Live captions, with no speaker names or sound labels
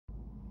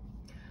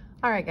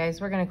All right, guys,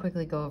 we're going to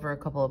quickly go over a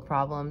couple of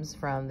problems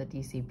from the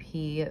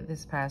DCP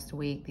this past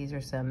week. These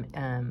are some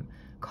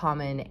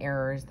common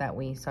errors that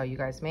we saw you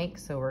guys make,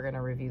 so we're going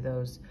to review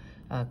those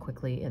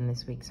quickly in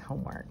this week's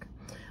homework.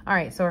 All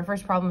right, so our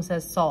first problem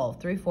says solve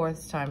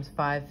 3/4 times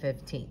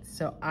 5/15.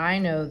 So I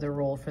know the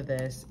rule for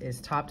this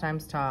is top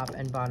times top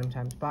and bottom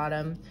times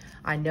bottom.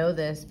 I know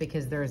this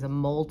because there's a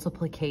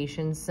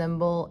multiplication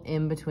symbol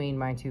in between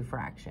my two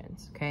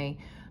fractions, okay?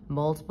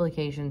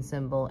 Multiplication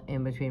symbol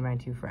in between my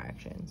two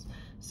fractions.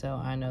 So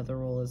I know the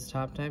rule is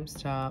top times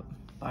top,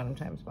 bottom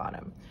times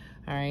bottom.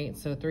 All right,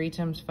 so 3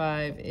 times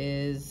 5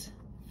 is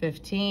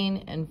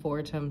 15 and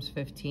 4 times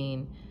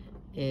 15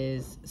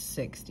 is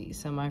 60.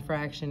 So my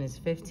fraction is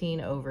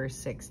 15 over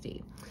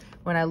 60.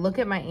 When I look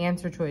at my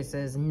answer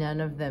choices,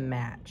 none of them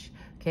match.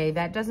 Okay,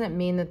 that doesn't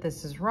mean that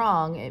this is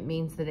wrong. It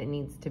means that it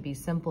needs to be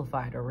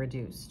simplified or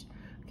reduced,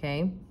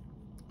 okay?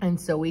 And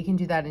so we can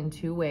do that in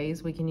two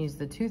ways. We can use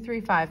the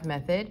 2-3-5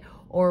 method,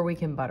 or we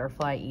can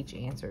butterfly each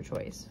answer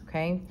choice,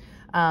 okay?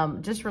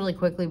 Just really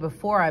quickly,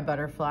 before I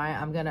butterfly,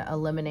 I'm gonna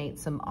eliminate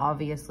some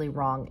obviously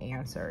wrong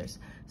answers.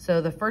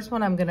 So the first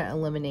one I'm gonna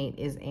eliminate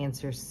is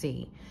answer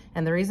C.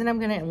 And the reason I'm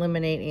gonna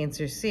eliminate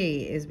answer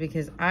C is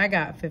because I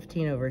got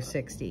 15 over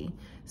 60.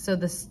 So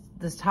this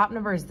top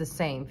number is the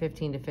same,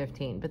 15 to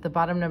 15, but the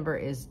bottom number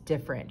is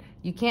different.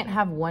 You can't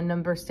have one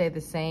number stay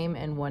the same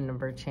and one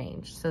number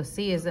change. So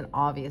C is an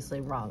obviously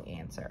wrong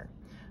answer.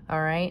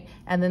 All right,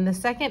 and then the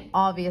second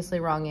obviously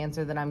wrong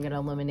answer that I'm gonna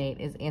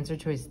eliminate is answer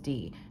choice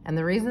D. And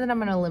the reason that I'm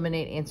gonna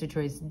eliminate answer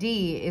choice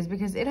D is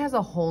because it has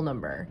a whole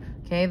number,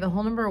 okay? The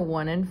whole number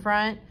 1 in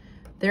front,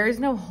 there is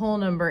no whole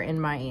number in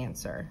my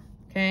answer,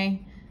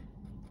 okay?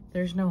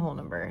 There's no whole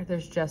number,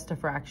 there's just a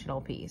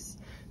fractional piece.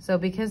 So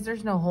because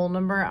there's no whole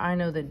number, I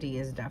know that D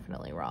is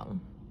definitely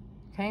wrong,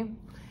 okay?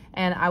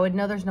 And I would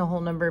know there's no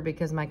whole number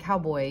because my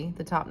cowboy,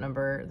 the top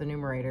number, the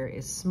numerator,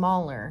 is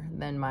smaller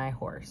than my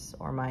horse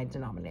or my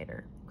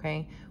denominator,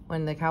 okay?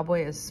 When the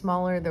cowboy is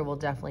smaller, there will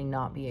definitely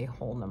not be a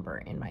whole number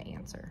in my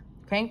answer,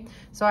 okay?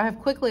 So I have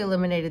quickly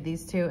eliminated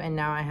these two, and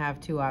now I have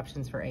two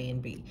options for A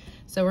and B.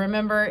 So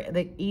remember,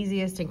 the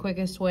easiest and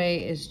quickest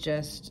way is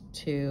just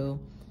to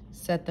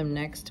set them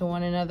next to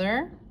one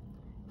another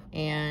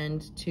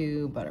and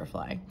to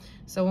butterfly.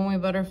 So when we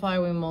butterfly,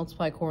 we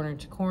multiply corner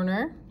to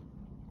corner.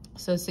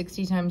 So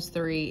 60 times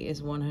 3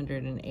 is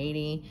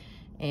 180,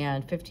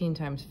 and 15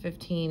 times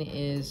 15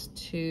 is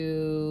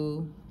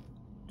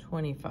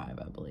 225,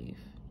 I believe.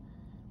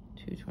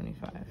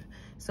 225.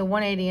 So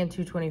 180 and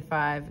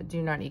 225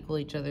 do not equal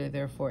each other,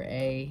 therefore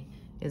A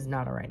is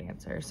not a right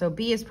answer. So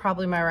B is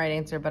probably my right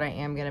answer, but I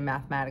am gonna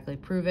mathematically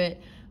prove it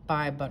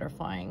by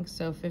butterflying.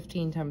 So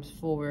 15 times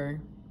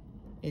 4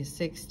 is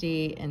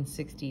 60, and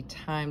 60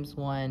 times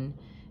 1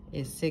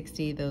 is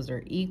 60. Those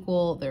are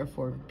equal,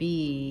 therefore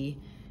B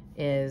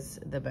is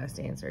the best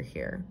answer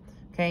here.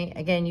 Okay,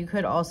 again, you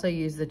could also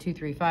use the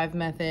 2-3-5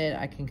 method.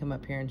 I can come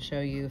up here and show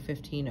you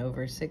 15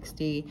 over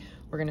 60.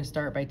 We're gonna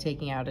start by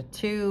taking out a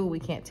 2. We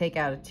can't take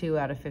out a 2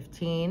 out of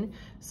 15,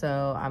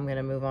 so I'm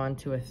gonna move on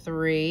to a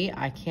 3.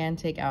 I can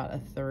take out a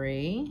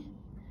 3.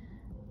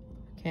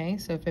 Okay,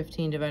 so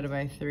 15 divided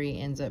by 3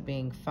 ends up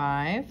being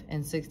 5,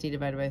 and 60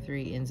 divided by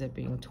 3 ends up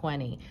being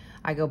 20.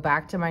 I go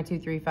back to my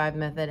 2-3-5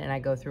 method and I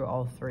go through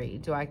all 3.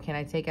 Can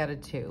I take out a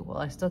 2? Well,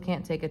 I still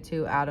can't take a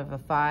 2 out of a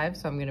 5,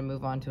 so I'm gonna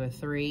move on to a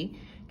 3.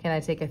 Can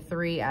I take a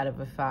 3 out of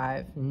a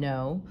 5?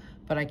 No,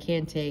 but I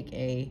can take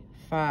a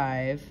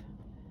 5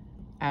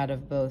 out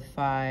of both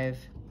 5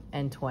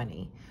 and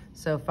 20.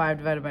 So 5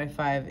 divided by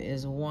 5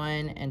 is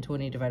 1, and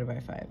 20 divided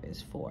by 5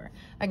 is 4.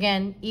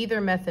 Again,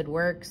 either method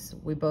works.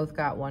 We both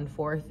got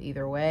 1/4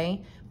 either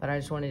way, but I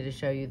just wanted to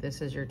show you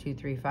this is your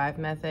 2-3-5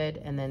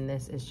 method, and then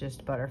this is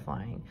just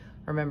butterflying.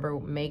 Remember,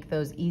 make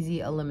those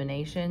easy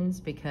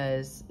eliminations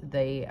because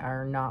they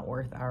are not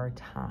worth our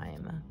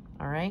time.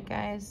 All right,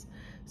 guys?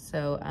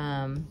 So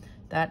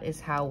that is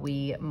how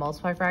we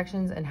multiply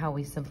fractions and how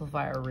we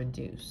simplify or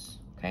reduce,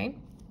 okay?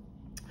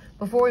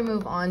 Before we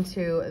move on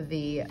to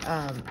the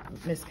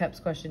Ms. Kep's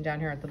question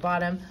down here at the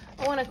bottom,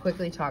 I want to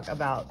quickly talk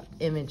about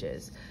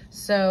images.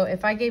 So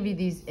if I gave you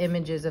these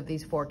images of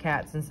these 4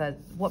 cats and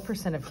said, what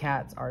 % of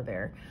cats are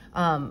there?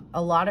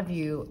 A lot of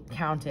you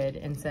counted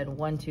and said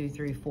 1, 2,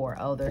 3, 4.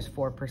 Oh, there's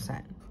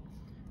 4%.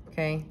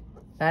 Okay,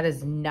 that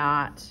is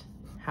not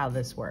how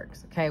this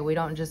works. Okay, we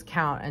don't just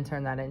count and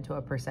turn that into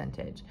a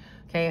percentage.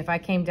 Okay, if I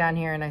came down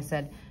here and I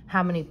said,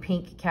 how many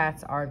pink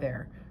cats are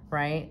there?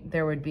 Right?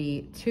 There would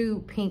be 2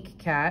 pink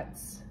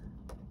cats,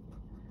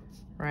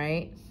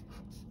 right?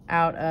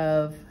 Out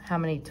of how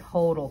many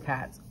total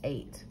cats?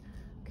 8.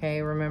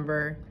 Okay,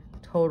 remember,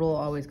 total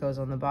always goes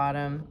on the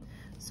bottom.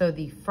 So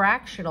the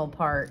fractional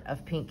part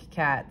of pink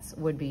cats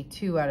would be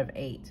 2 out of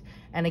 8.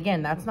 And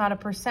again, that's not a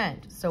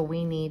percent. So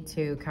we need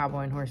to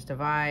cowboy and horse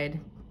divide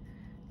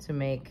to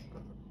make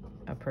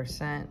a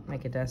percent,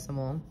 make a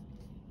decimal.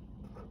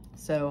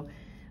 So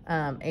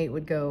 8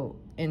 would go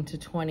into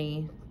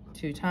 20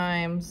 2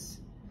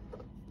 times,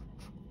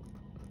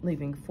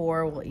 leaving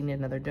 4. We'll eat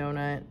another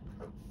donut.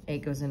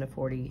 8 goes into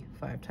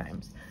 45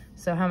 times.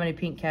 So how many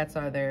pink cats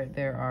are there?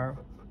 There are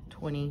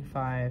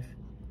 25%.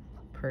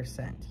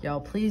 Y'all,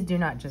 please do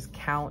not just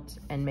count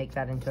and make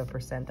that into a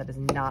percent. That is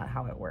not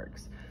how it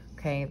works.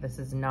 Okay, this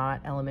is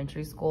not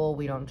elementary school.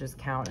 We don't just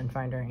count and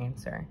find our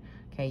answer.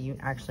 Okay, you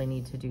actually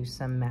need to do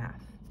some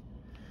math.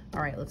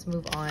 All right, let's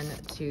move on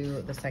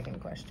to the second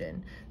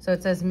question. So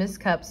it says, Ms.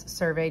 Cups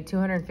surveyed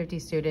 250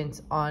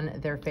 students on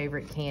their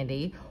favorite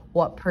candy.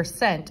 What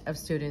percent of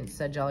students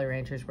said Jolly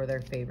Ranchers were their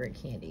favorite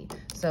candy?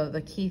 So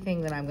the key thing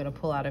that I'm gonna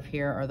pull out of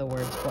here are the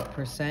words what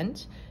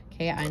percent.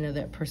 Okay, I know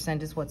that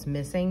percent is what's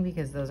missing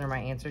because those are my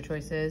answer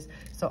choices.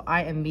 So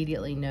I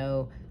immediately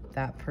know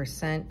that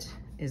percent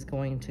is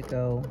going to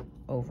go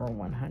over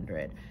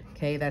 100.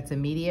 Okay, that's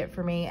immediate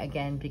for me,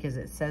 again, because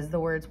it says the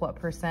words what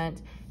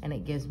percent, and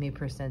it gives me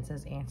percents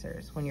as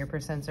answers. When your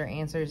percents are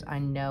answers, I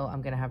know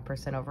I'm gonna have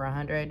percent over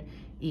 100,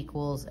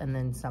 equals, and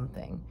then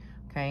something,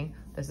 okay?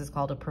 This is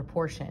called a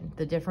proportion.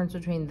 The difference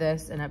between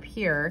this and up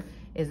here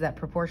is that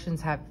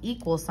proportions have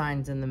equal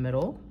signs in the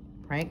middle,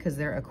 right? Because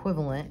they're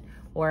equivalent,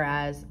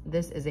 whereas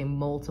this is a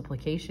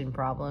multiplication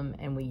problem,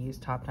 and we use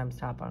top times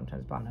top, bottom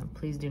times bottom.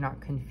 Please do not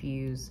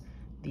confuse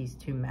these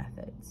two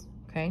methods,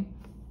 okay?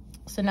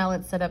 So now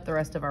let's set up the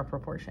rest of our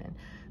proportion.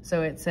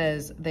 So it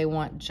says they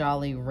want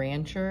Jolly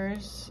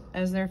Ranchers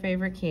as their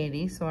favorite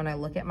candy. So when I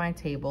look at my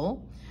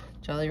table,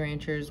 Jolly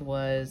Ranchers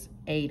was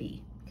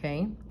 80,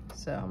 okay?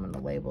 So I'm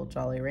gonna label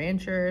Jolly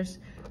Ranchers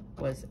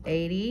was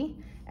 80.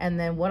 And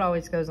then what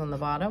always goes on the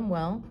bottom?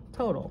 Well,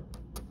 total.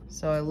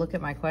 So I look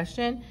at my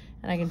question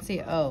and I can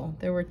see, oh,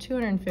 there were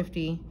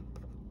 250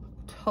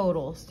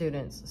 total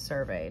students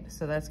surveyed.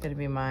 So that's gonna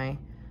be my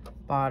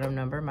bottom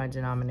number, my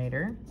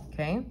denominator,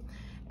 okay?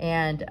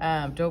 And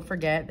don't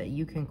forget that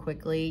you can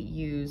quickly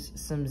use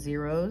some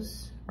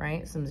zeros,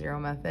 right? Some zero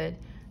method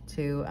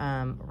to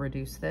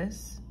reduce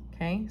this,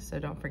 okay? So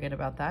don't forget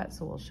about that.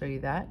 So we'll show you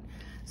that.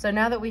 So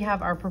now that we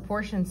have our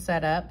proportions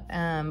set up,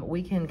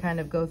 we can kind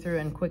of go through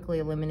and quickly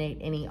eliminate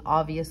any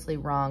obviously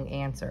wrong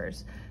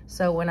answers.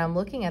 So when I'm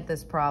looking at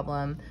this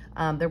problem,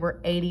 there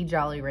were 80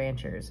 Jolly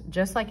Ranchers.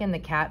 Just like in the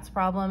cats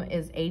problem,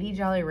 is 80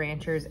 Jolly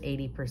Ranchers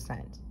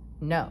 80%?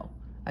 No.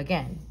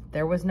 Again,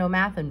 there was no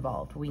math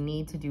involved. We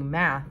need to do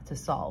math to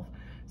solve.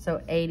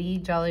 So 80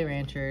 Jolly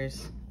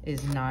Ranchers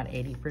is not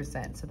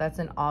 80%. So that's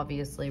an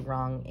obviously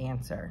wrong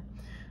answer.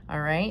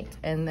 All right,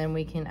 and then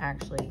we can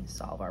actually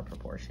solve our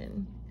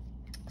proportion.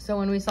 So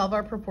when we solve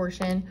our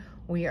proportion,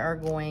 we are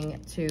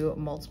going to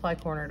multiply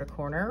corner to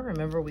corner.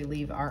 Remember, we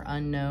leave our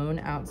unknown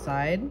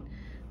outside.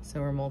 So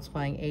we're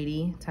multiplying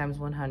 80 times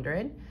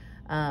 100.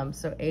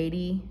 So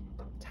 80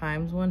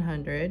 times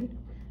 100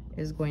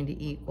 is going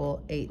to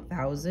equal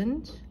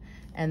 8,000.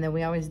 And then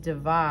we always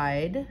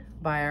divide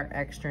by our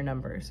extra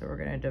number. So we're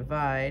gonna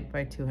divide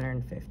by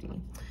 250.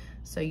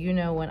 So you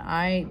know when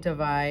I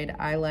divide,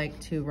 I like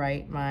to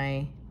write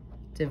my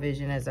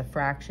division as a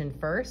fraction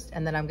first,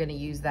 and then I'm gonna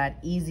use that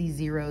easy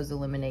zeros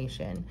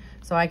elimination.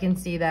 So I can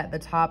see that the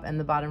top and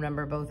the bottom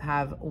number both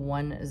have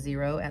 1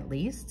 0 at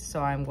least.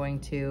 So I'm going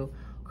to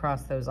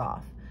cross those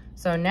off.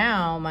 So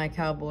now my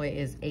cowboy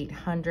is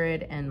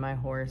 800 and my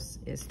horse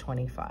is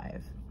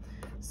 25.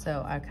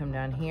 So I come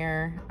down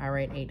here, I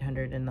write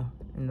 800 in the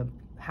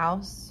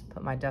house,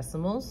 put my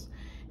decimals,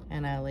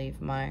 and I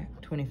leave my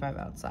 25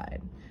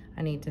 outside.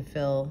 I need to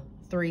fill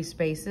 3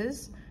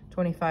 spaces.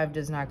 25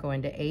 does not go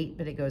into 8,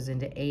 but it goes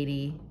into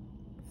 80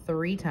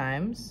 3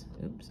 times.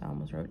 Oops, I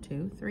almost wrote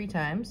 2, 3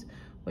 times,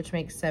 which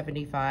makes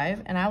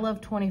 75. And I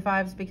love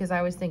 25s because I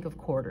always think of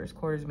quarters.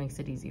 Quarters makes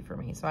it easy for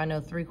me. So I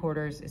know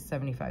 3/4 is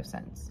 75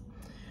 cents.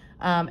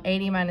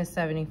 80 minus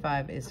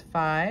 75 is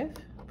 5.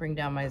 Bring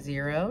down my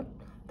 0.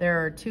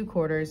 There are 2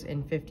 quarters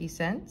in 50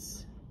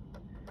 cents.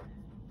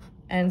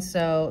 And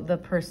so the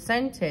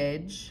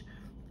percentage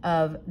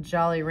of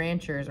Jolly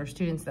Ranchers, or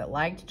students that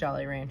liked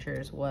Jolly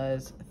Ranchers,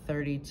 was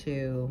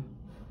 32%.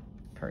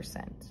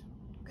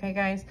 Okay,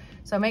 guys?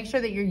 So make sure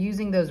that you're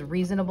using those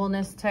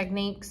reasonableness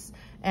techniques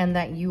and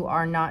that you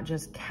are not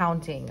just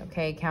counting,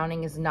 okay?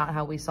 Counting is not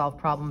how we solve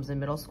problems in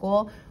middle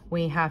school.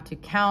 We have to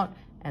count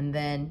and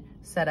then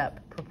set up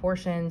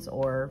proportions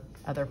or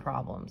other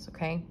problems,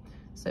 okay?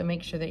 So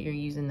make sure that you're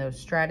using those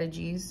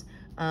strategies.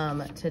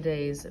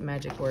 Today's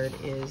magic word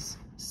is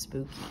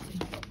spooky.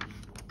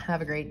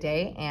 Have a great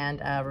day,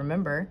 and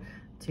remember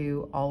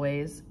to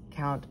always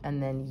count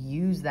and then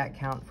use that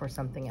count for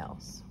something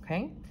else,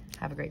 okay?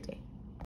 Have a great day.